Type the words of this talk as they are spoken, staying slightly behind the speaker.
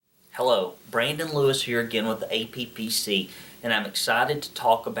Hello, Brandon Lewis here again with the APPC, and I'm excited to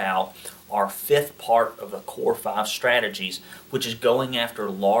talk about our fifth part of the Core 5 strategies, which is going after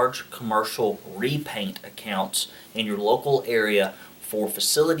large commercial repaint accounts in your local area for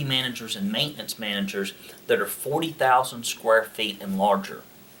facility managers and maintenance managers that are 40,000 square feet and larger.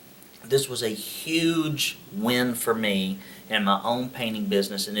 This was a huge win for me in my own painting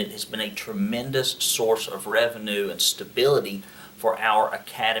business, and it has been a tremendous source of revenue and stability for our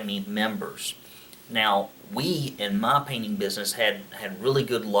Academy members. Now, we in my painting business had really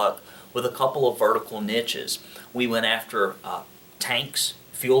good luck with a couple of vertical niches. We went after tanks,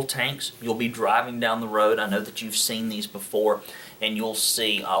 fuel tanks. You'll be driving down the road. I know that you've seen these before, and you'll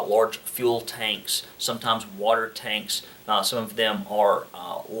see large fuel tanks, sometimes water tanks. Some of them are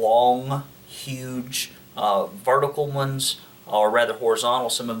long, huge, vertical ones, or rather horizontal.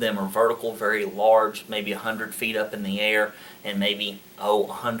 Some of them are vertical, very large, maybe 100 feet up in the air, and maybe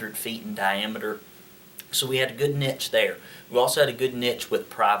 100 feet in diameter. So we had a good niche there. We also had a good niche with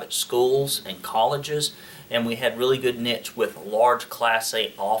private schools and colleges, and we had really good niche with large Class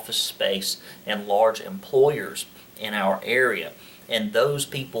A office space and large employers in our area. And those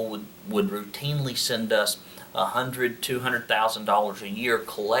people would routinely send us $100,000, $200,000 a year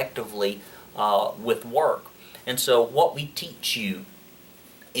collectively with work. And so what we teach you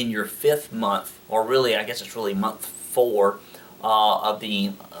in your fifth month, or really I guess it's really month 4 of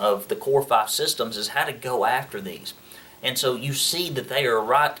the Core 5 systems, is how to go after these. And so you see that they are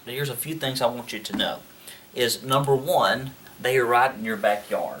right. Here's a few things I want you to know. Is number 1, they are right in your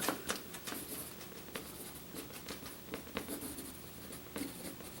backyard.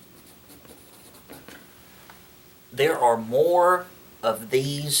 There are more of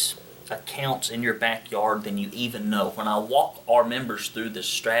these accounts in your backyard than you even know. When I walk our members through this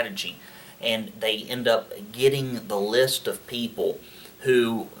strategy and they end up getting the list of people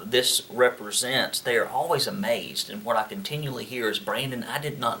who this represents, they are always amazed. And what I continually hear is, Brandon, I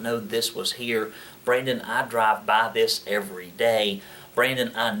did not know this was here. Brandon, I drive by this every day.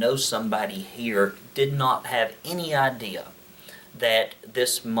 Brandon, I know somebody here. Did not have any idea that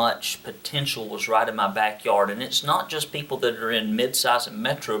this much potential was right in my backyard. And it's not just people that are in mid-size and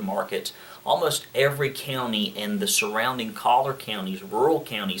metro markets. Almost every county and the surrounding collar counties, rural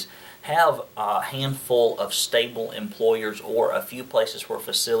counties, have a handful of stable employers or a few places where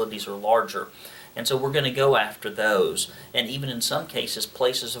facilities are larger. And so we're going to go after those. And even in some cases,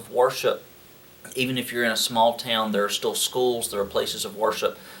 places of worship. Even if you're in a small town, there are still schools, there are places of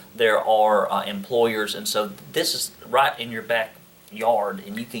worship, there are employers. And so this is right in your backyard,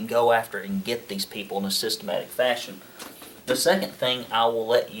 and you can go after and get these people in a systematic fashion. The second thing I will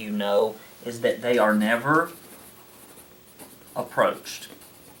let you know is that they are never approached.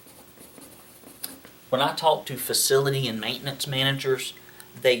 When I talk to facility and maintenance managers,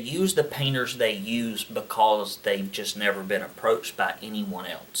 they use the painters they use because they've just never been approached by anyone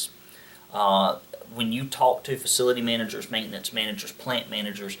else. When you talk to facility managers, maintenance managers, plant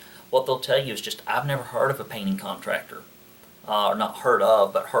managers, what they'll tell you is just, I've never heard of a painting contractor. Or not heard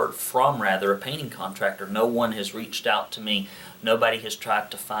of, but heard from, rather, a painting contractor. No one has reached out to me. Nobody has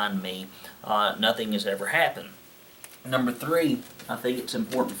tried to find me. Nothing has ever happened. Number 3, I think it's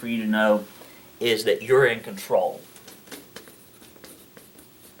important for you to know, is that you're in control.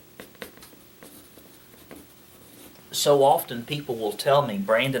 So often people will tell me,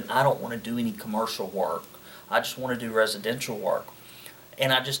 Brandon, I don't want to do any commercial work. I just want to do residential work.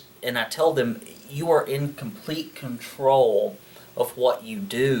 And I tell them, you are in complete control of what you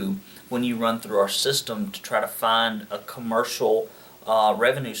do when you run through our system to try to find a commercial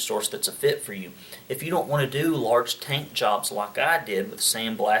revenue source that's a fit for you. If you don't want to do large tank jobs like I did with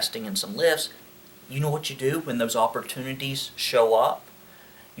sandblasting and some lifts, you know what you do when those opportunities show up?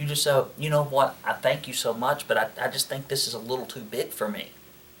 You just say, you know what, I thank you so much, but I just think this is a little too big for me.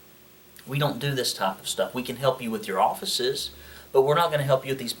 We don't do this type of stuff. We can help you with your offices, but we're not going to help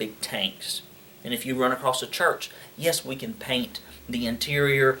you with these big tanks. And if you run across a church, yes, we can paint the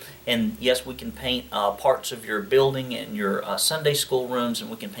interior, and yes, we can paint parts of your building and your Sunday school rooms, and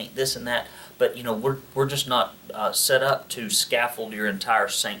we can paint this and that. But you know, we're just not set up to scaffold your entire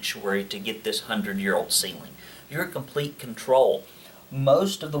sanctuary to get this 100-year-old ceiling. You're in complete control.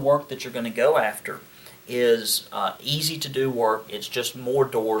 Most of the work that you're going to go after is easy to do work. It's just more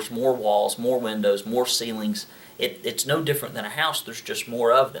doors, more walls, more windows, more ceilings. It's no different than a house. There's just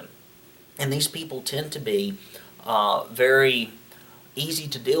more of them. And these people tend to be very easy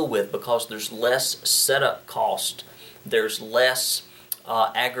to deal with because there's less setup cost. There's less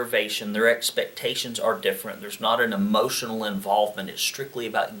aggravation. Their expectations are different. There's not an emotional involvement. It's strictly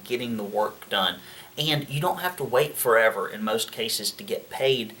about getting the work done. And you don't have to wait forever in most cases to get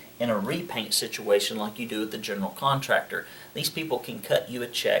paid in a repaint situation like you do with the general contractor. These people can cut you a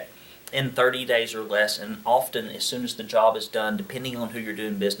check in 30 days or less, and often as soon as the job is done, depending on who you're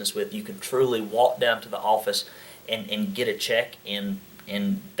doing business with, you can truly walk down to the office and get a check in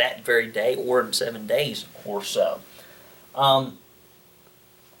that very day or in 7 days or so.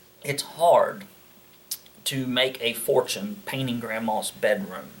 It's hard to make a fortune painting grandma's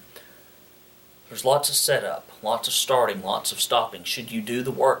bedroom. There's lots of setup, lots of starting, lots of stopping. Should you do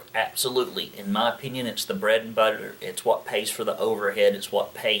the work? Absolutely. In my opinion, it's the bread and butter. It's what pays for the overhead. It's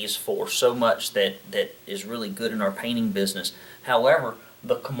what pays for so much that is really good in our painting business. However,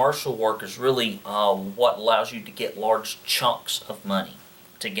 the commercial work is really what allows you to get large chunks of money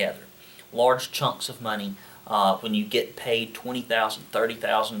together. Large chunks of money when you get paid $20,000,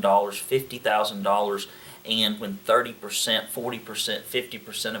 $30,000, $50,000, and when 30%, 40%,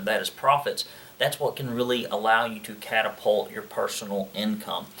 50% of that is profits, that's what can really allow you to catapult your personal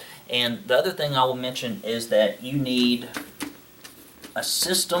income. And the other thing I will mention is that you need a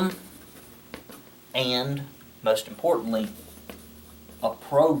system and, most importantly, a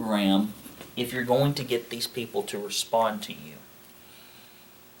program if you're going to get these people to respond to you.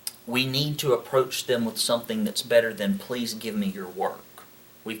 We need to approach them with something that's better than please give me your work.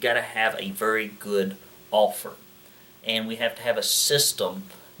 We've got to have a very good offer, and we have to have a system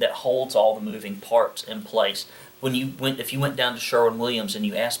that holds all the moving parts in place. If you went down to Sherwin-Williams and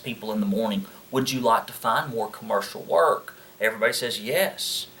you asked people in the morning, would you like to find more commercial work? Everybody says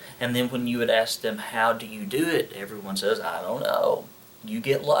yes. And then when you would ask them, how do you do it? Everyone says, I don't know. You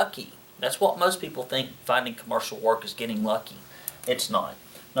get lucky. That's what most people think finding commercial work is getting lucky. It's not.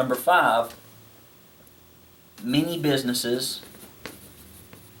 Number 5, many businesses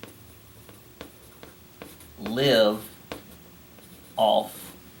live off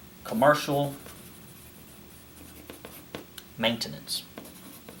commercial maintenance.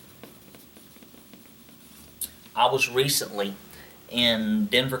 I was recently in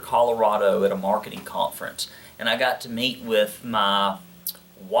Denver, Colorado at a marketing conference, and I got to meet with my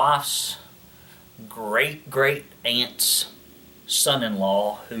wife's great-great-aunt's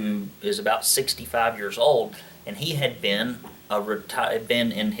son-in-law, who is about 65 years old, and he had been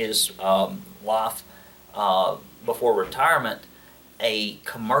in his life before retirement a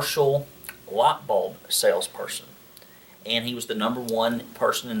commercial light bulb salesperson. And he was the #1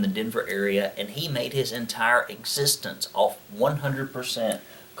 person in the Denver area, and he made his entire existence off 100%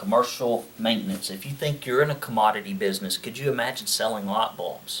 commercial maintenance. If you think you're in a commodity business, could you imagine selling light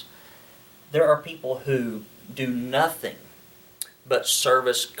bulbs? There are people who do nothing but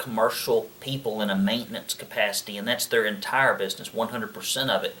service commercial people in a maintenance capacity, and that's their entire business,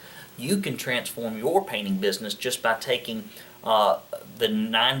 100% of it. You can transform your painting business just by taking the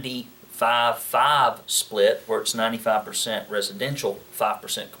 95-5 split, where it's 95% residential,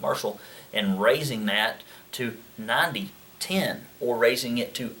 5% commercial, and raising that to 90-10 or raising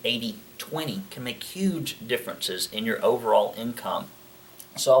it to 80-20 can make huge differences in your overall income.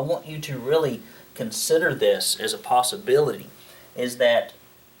 So I want you to really consider this as a possibility, is that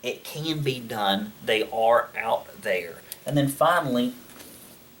it can be done. They are out there. And then finally,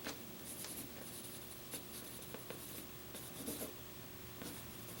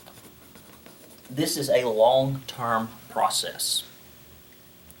 this is a long-term process.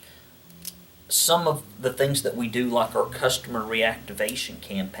 Some of the things that we do, like our customer reactivation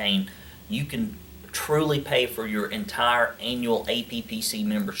campaign, you can truly pay for your entire annual APPC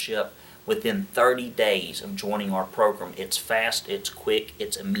membership within 30 days of joining our program. It's fast, it's quick,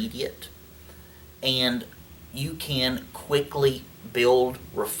 it's immediate, and you can quickly build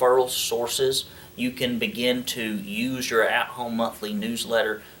referral sources. You can begin to use your at-home monthly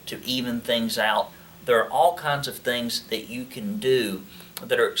newsletter to even things out. There are all kinds of things that you can do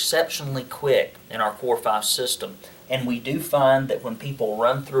that are exceptionally quick in our Core 5 system. And we do find that when people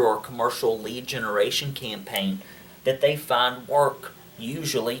run through our commercial lead generation campaign, that they find work,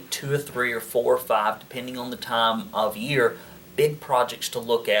 usually 2 or 3 or 4 or 5, depending on the time of year, big projects to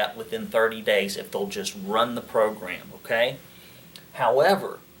look at within 30 days if they'll just run the program, okay?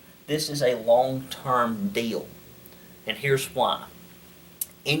 However, this is a long-term deal, and here's why.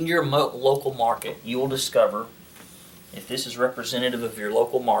 In your local market, you will discover, if this is representative of your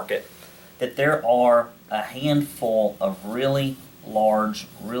local market, that there are a handful of really large,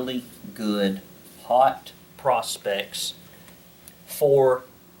 really good, hot prospects for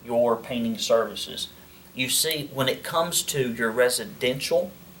your painting services. You see, when it comes to your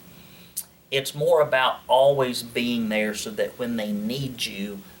residential, it's more about always being there so that when they need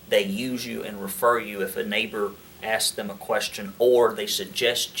you, they use you and refer you if a neighbor asks them a question, or they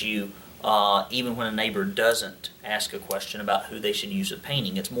suggest you even when a neighbor doesn't ask a question about who they should use at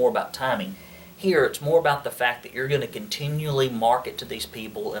painting. It's more about timing. Here, it's more about the fact that you're going to continually market to these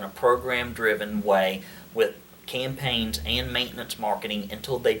people in a program-driven way with campaigns and maintenance marketing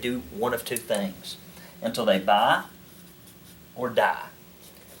until they do one of two things. Until they buy or die.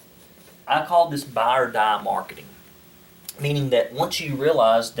 I call this buy or die marketing. Meaning that once you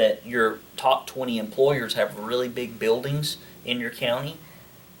realize that your top 20 employers have really big buildings in your county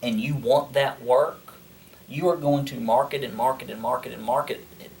and you want that work, you are going to market and market and market and market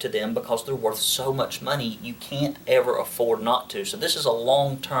to them because they're worth so much money you can't ever afford not to. So this is a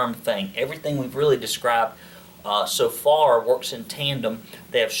long-term thing. Everything we've really described so far works in tandem.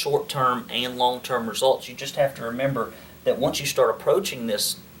 They have short-term and long-term results. You just have to remember that once you start approaching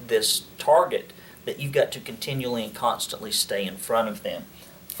this target, that you've got to continually and constantly stay in front of them.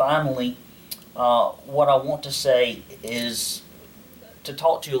 Finally, what I want to say is to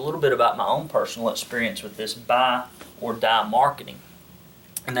talk to you a little bit about my own personal experience with this buy or die marketing.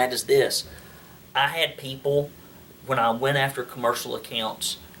 And that is this. I had people, when I went after commercial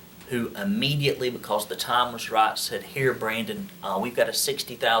accounts, who immediately, because the time was right, said, "Here, Brandon, we've got a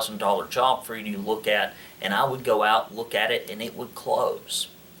 $60,000 job for you to look at," and I would go out, look at it, and it would close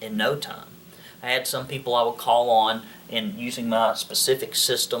in no time. I had some people I would call on and using my specific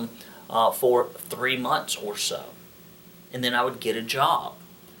system for 3 months or so, and then I would get a job.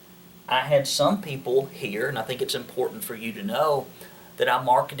 I had some people here, and I think it's important for you to know, that I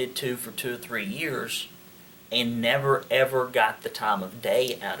marketed to for 2 or 3 years and never ever got the time of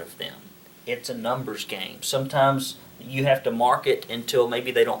day out of them. It's a numbers game. Sometimes you have to market until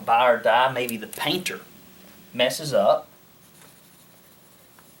maybe they don't buy or die. Maybe the painter messes up.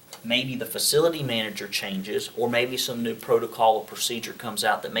 Maybe the facility manager changes, or maybe some new protocol or procedure comes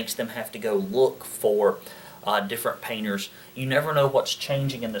out that makes them have to go look for different painters. You never know what's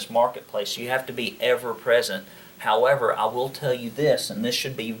changing in this marketplace. You have to be ever present. However, I will tell you this, and this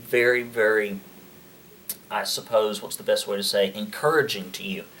should be very, very, I suppose, what's the best way to say, encouraging to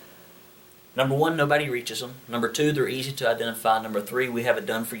you. Number one, nobody reaches them. Number two, they're easy to identify. Number three, we have a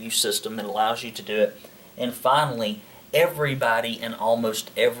done-for-you system that allows you to do it. And finally, everybody in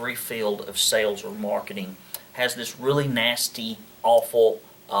almost every field of sales or marketing has this really nasty, awful,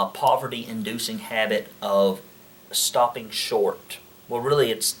 poverty-inducing habit of stopping short. Well,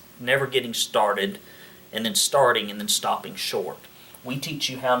 really, it's never getting started, and then starting, and then stopping short. We teach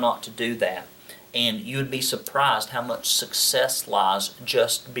you how not to do that. And you would be surprised how much success lies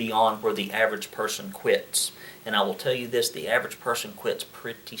just beyond where the average person quits. And I will tell you this, the average person quits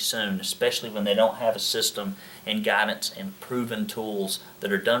pretty soon, especially when they don't have a system and guidance and proven tools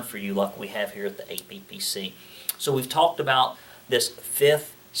that are done for you like we have here at the APPC. So we've talked about this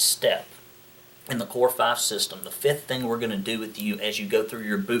 5th step in the Core 5 system, the 5th thing we're going to do with you as you go through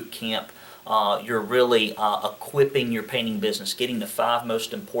your boot camp. You're really equipping your painting business, getting the 5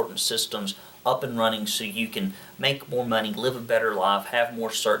 most important systems up and running so you can make more money, live a better life, have more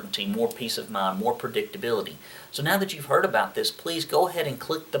certainty, more peace of mind, more predictability. So now that you've heard about this, please go ahead and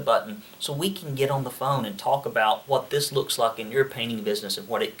click the button so we can get on the phone and talk about what this looks like in your painting business and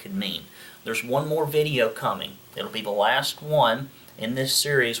what it could mean. There's one more video coming. It'll be the last one in this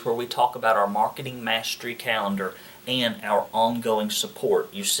series where we talk about our marketing mastery calendar and our ongoing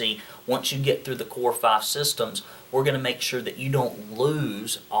support. You see, once you get through the Core 5 systems, we're going to make sure that you don't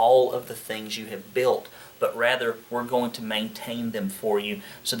lose all of the things you have built, but rather we're going to maintain them for you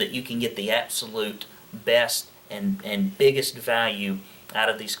so that you can get the absolute best and biggest value out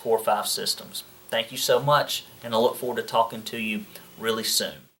of these Core 5 systems. Thank you so much, and I look forward to talking to you really soon.